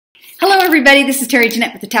Hello everybody, this is Terry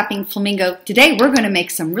Jeanette with the Tapping Flamingo. Today we're going to make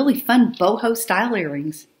some really fun boho style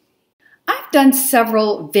earrings. I've done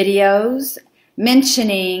several videos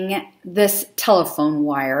mentioning this telephone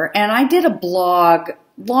wire, and I did a blog a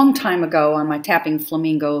long time ago on my Tapping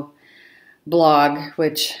Flamingo blog,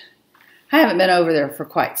 which I haven't been over there for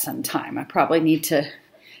quite some time. I probably need to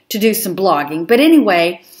do some blogging. But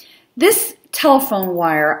anyway, this telephone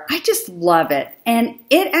wire, I just love it. And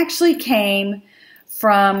it actually came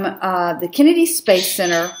from the Kennedy Space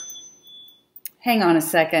Center. Hang on a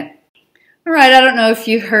second. All right, I don't know if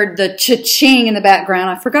you heard the cha-ching in the background.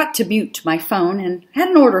 I forgot to mute my phone and had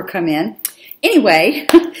an order come in. Anyway,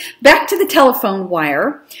 back to the telephone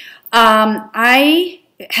wire. I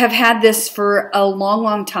have had this for a long,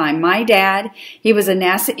 long time. My dad, he was a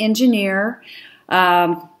NASA engineer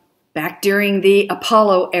back during the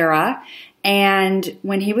Apollo era. And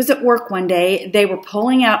when he was at work one day, they were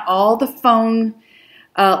pulling out all the phone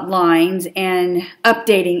lines and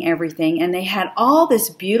updating everything, and they had all this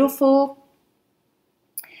beautiful,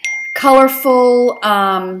 colorful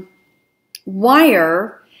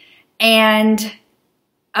wire, and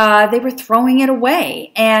they were throwing it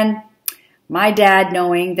away. And my dad,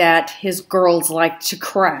 knowing that his girls liked to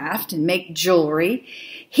craft and make jewelry,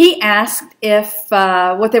 he asked if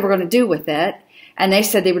what they were going to do with it. And they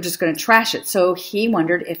said they were just going to trash it. So he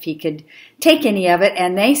wondered if he could take any of it.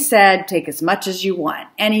 And they said, take as much as you want.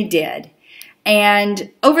 And he did.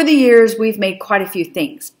 And over the years, we've made quite a few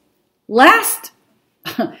things. Last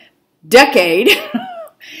decade,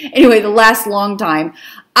 anyway, the last long time,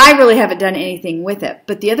 I really haven't done anything with it.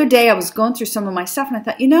 But the other day, I was going through some of my stuff, and I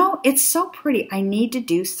thought, you know, it's so pretty. I need to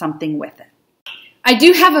do something with it. I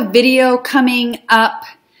do have a video coming up.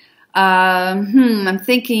 I'm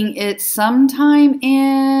thinking it's sometime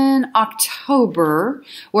in October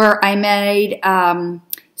where I made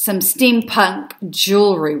some steampunk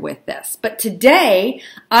jewelry with this. But today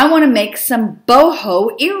I want to make some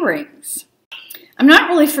boho earrings. I'm not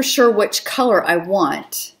really for sure which color I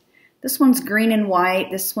want. This one's green and white.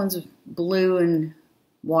 This one's blue and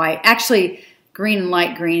white. Actually, green and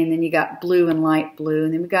light green, and then you got blue and light blue,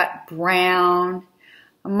 and then we got brown.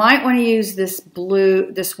 I might want to use this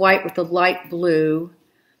blue, this white with the light blue.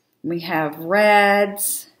 We have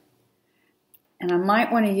reds, and I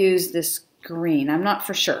might want to use this green. I'm not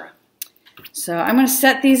for sure. So I'm going to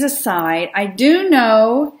set these aside. I do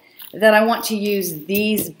know that I want to use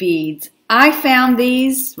these beads. I found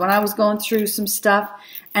these when I was going through some stuff,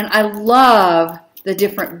 and I love the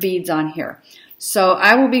different beads on here. So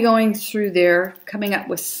I will be going through there, coming up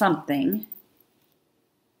with something.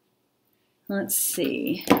 Let's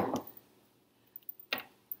see. I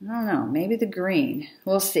don't know. Maybe the green.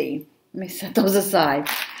 We'll see. Let me set those aside.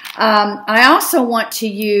 I also want to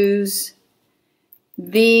use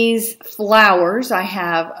these flowers. I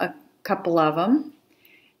have a couple of them.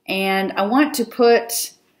 And I want to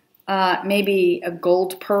put maybe a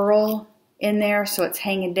gold pearl in there so it's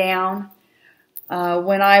hanging down.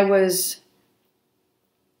 When I was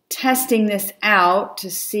testing this out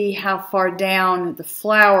to see how far down the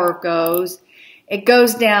flower goes, it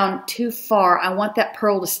goes down too far. I want that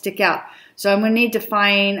pearl to stick out. So I'm going to need to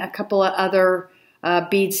find a couple of other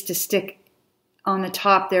beads to stick on the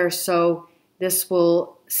top there so this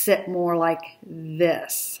will sit more like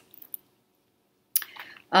this.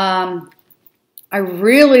 I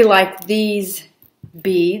really like these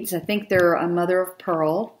beads. I think they're a mother of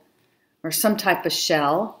pearl or some type of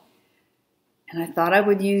shell. And I thought I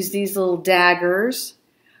would use these little daggers.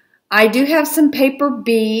 I do have some paper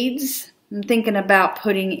beads I'm thinking about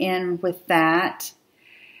putting in with that.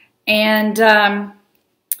 And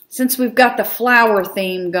since we've got the flower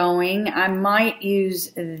theme going, I might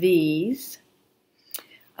use these.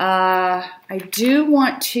 I do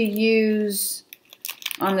want to use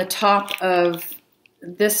on the top of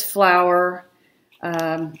this flower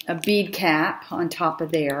a bead cap on top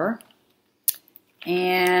of there.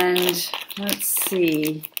 And let's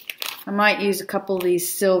see, I might use a couple of these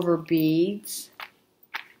silver beads.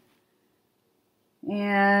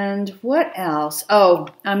 And what else? Oh,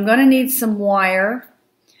 I'm going to need some wire,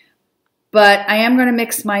 but I am going to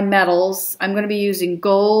mix my metals. I'm going to be using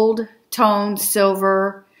gold, toned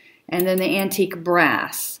silver, and then the antique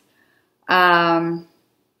brass. And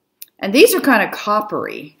these are kind of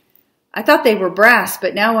coppery. I thought they were brass,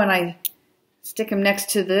 but now when I stick them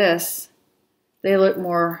next to this, they look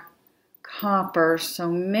more copper. So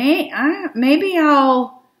maybe I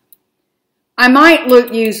might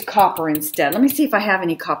use copper instead. Let me see if I have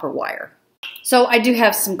any copper wire. So I do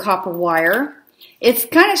have some copper wire. It's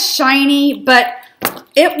kind of shiny, but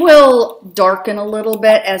it will darken a little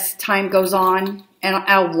bit as time goes on, and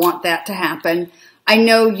I want that to happen. I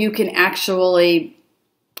know you can actually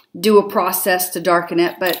do a process to darken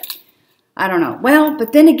it, but I don't know. Well,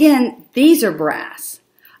 but then again, these are brass.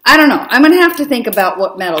 I don't know. I'm going to have to think about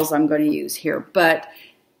what metals I'm going to use here, but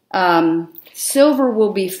silver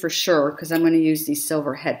will be for sure because I'm going to use these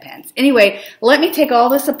silver headbands. Anyway, let me take all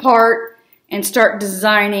this apart and start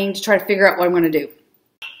designing to try to figure out what I'm going to do.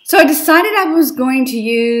 So I decided I was going to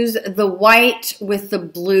use the white with the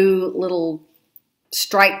blue little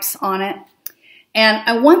stripes on it. And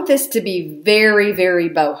I want this to be very, very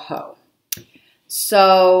boho.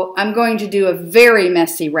 So I'm going to do a very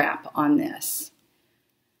messy wrap on this.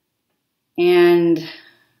 And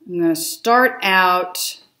I'm going to start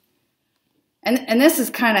out, and this is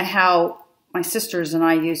kind of how my sisters and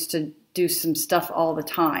I used to do some stuff all the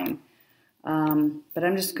time. But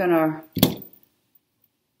I'm just going to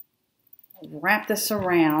wrap this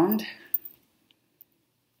around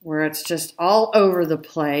where it's just all over the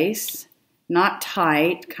place. Not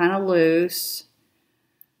tight, kind of loose.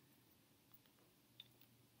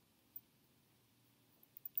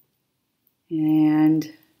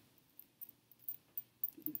 And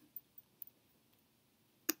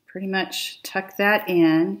pretty much tuck that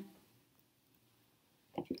in.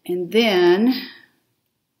 And then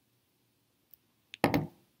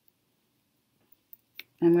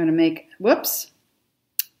I'm going to make, whoops.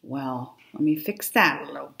 Well, let me fix that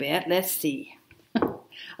a little bit. Let's see.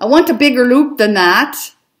 I want a bigger loop than that.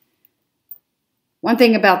 One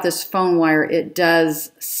thing about this phone wire, it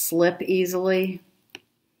does slip easily.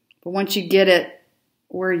 But once you get it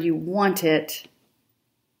where you want it,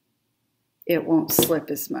 it won't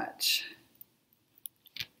slip as much.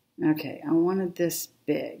 Okay, I wanted this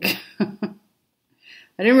big. I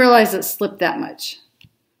didn't realize it slipped that much.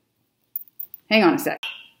 Hang on a sec.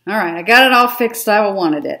 All right, I got it all fixed how I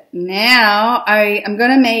wanted it. Now I'm going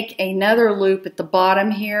to make another loop at the bottom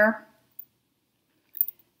here,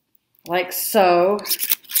 like so,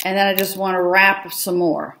 and then I just want to wrap some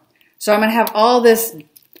more. So I'm going to have all this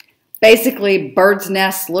basically bird's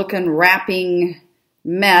nest looking wrapping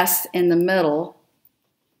mess in the middle.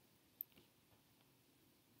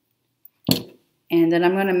 And then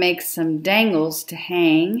I'm going to make some dangles to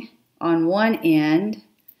hang on one end.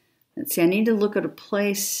 Let's see, I need to look at a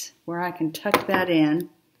place where I can tuck that in.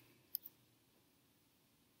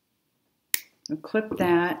 I'll clip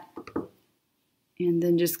that and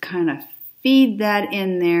then just kind of feed that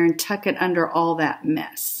in there and tuck it under all that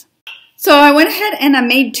mess. So I went ahead and I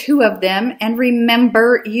made 2 of them, and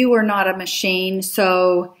remember, you are not a machine,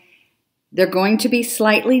 so they're going to be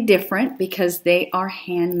slightly different because they are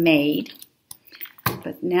handmade.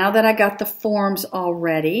 But now that I got the forms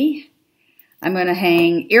already, I'm going to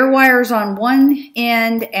hang ear wires on one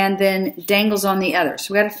end and then dangles on the other.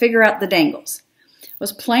 So we got to figure out the dangles. I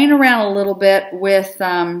was playing around a little bit with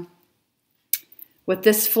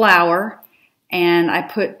this flower, and I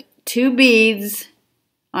put 2 beads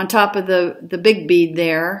on top of the big bead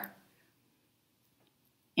there.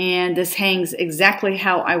 And this hangs exactly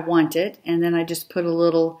how I want it. And then I just put a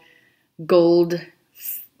little gold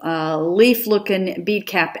leaf-looking bead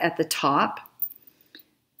cap at the top.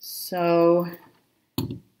 So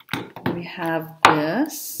we have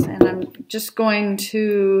this, and I'm just going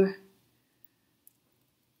to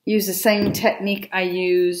use the same technique I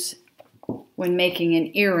use when making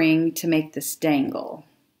an earring to make this dangle.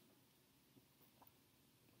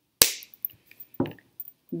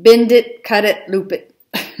 Bend it, cut it, loop it.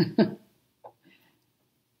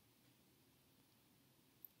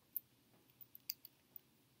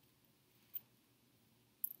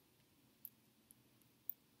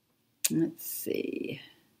 Let's see.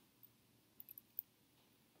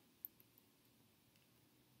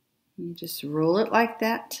 You just roll it like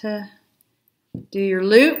that to do your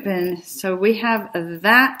loop, and so we have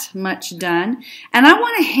that much done. And I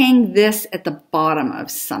want to hang this at the bottom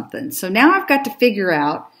of something. So now I've got to figure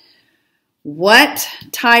out what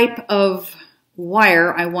type of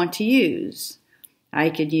wire I want to use. I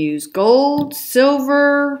could use gold,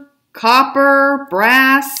 silver, copper,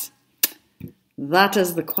 brass. That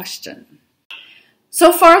is the question.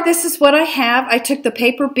 So far, this is what I have. I took the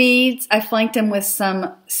paper beads, I flanked them with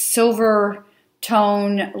some silver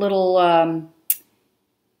tone little, I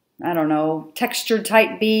don't know, textured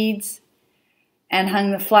type beads, and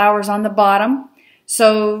hung the flowers on the bottom.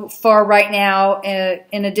 So far right now,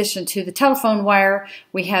 in addition to the telephone wire,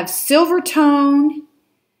 we have silver tone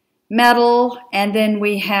metal, and then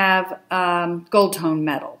we have gold tone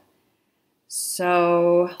metal.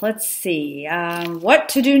 So let's see what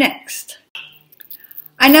to do next.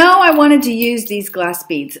 I know I wanted to use these glass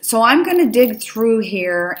beads, so I'm going to dig through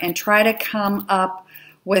here and try to come up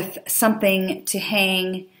with something to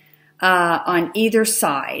hang on either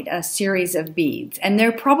side, a series of beads. And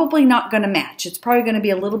they're probably not going to match. It's probably going to be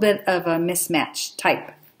a little bit of a mismatch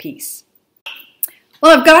type piece.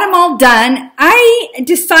 Well, I've got them all done. I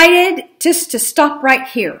decided just to stop right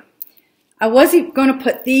here. I wasn't going to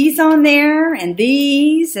put these on there and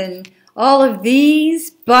all of these,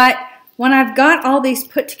 but when I've got all these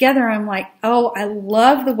put together, I'm like, oh, I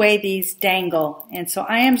love the way these dangle. And so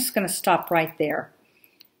I am just going to stop right there.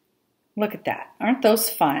 Look at that. Aren't those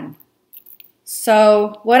fun?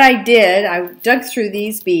 So what I did, I dug through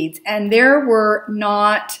these beads, and there were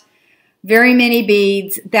not very many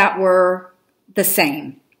beads that were the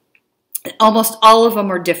same. Almost all of them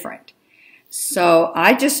were different. So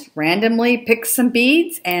I just randomly picked some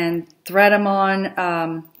beads and thread them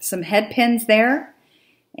on some head pins there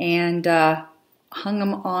and hung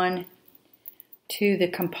them on to the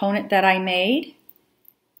component that I made.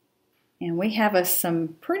 And we have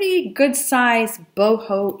some pretty good size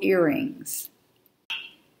boho earrings.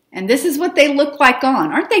 And this is what they look like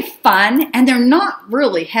on. Aren't they fun? And they're not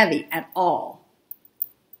really heavy at all.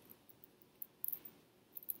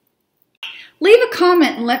 Leave a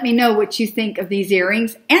comment and let me know what you think of these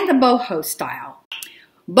earrings and the boho style.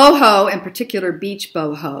 Boho, in particular beach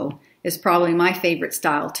boho, is probably my favorite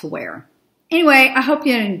style to wear. Anyway, I hope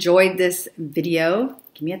you enjoyed this video.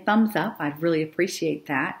 Give me a thumbs up. I'd really appreciate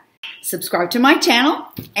that. Subscribe to my channel,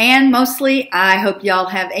 and mostly, I hope y'all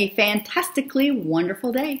have a fantastically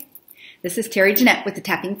wonderful day. This is Terry Jeanette with the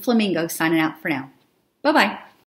Tapping Flamingo signing out for now. Bye-bye.